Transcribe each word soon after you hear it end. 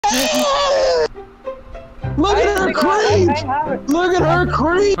Look at her creep! Look at her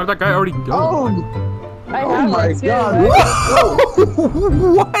creep! How'd that guy already go? Oh my god!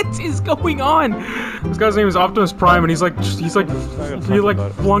 What is going on? This guy's name is Optimus Prime, and he's like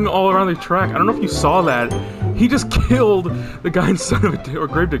flung all around the track. I don't know if you saw that. He just killed the guy inside of a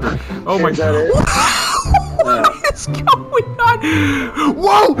gravedigger. Oh my god! What is going on?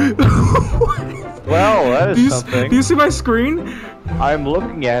 Whoa! Well, that is something. Do you see my screen? I'm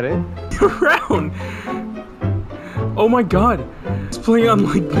looking at it. Around. Oh my god! It's playing on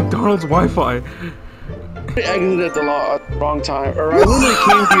like McDonald's Wi-Fi. I exited at the wrong time, or I literally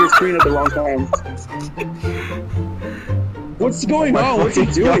came to your screen at the wrong time. What's going on? What's he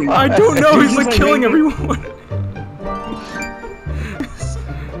doing? I don't know. He's like killing everyone.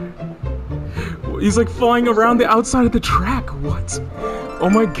 He's like flying around the outside of the track. What? Oh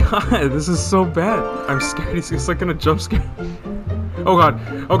my god! This is so bad. I'm scared. He's like gonna jump scare. Oh god!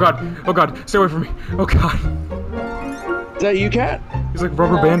 Oh god! Oh god! Stay away from me! Oh god! Is that you, Cat? He's like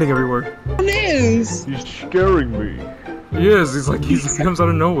rubber banding everywhere. News! He's scaring me. He is. He's like he comes out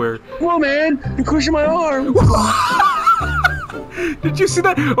of nowhere. Whoa, man! You're crushing my arm. Did you see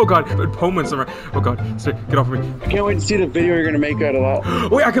that? Oh god! Poman somewhere. Oh god! Stay, get off of me! I can't wait to see the video you're gonna make out of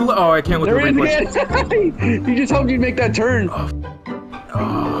that. Wait, I can. Oh, I can't look at the replay. You just told me you'd make that turn.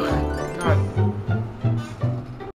 Oh.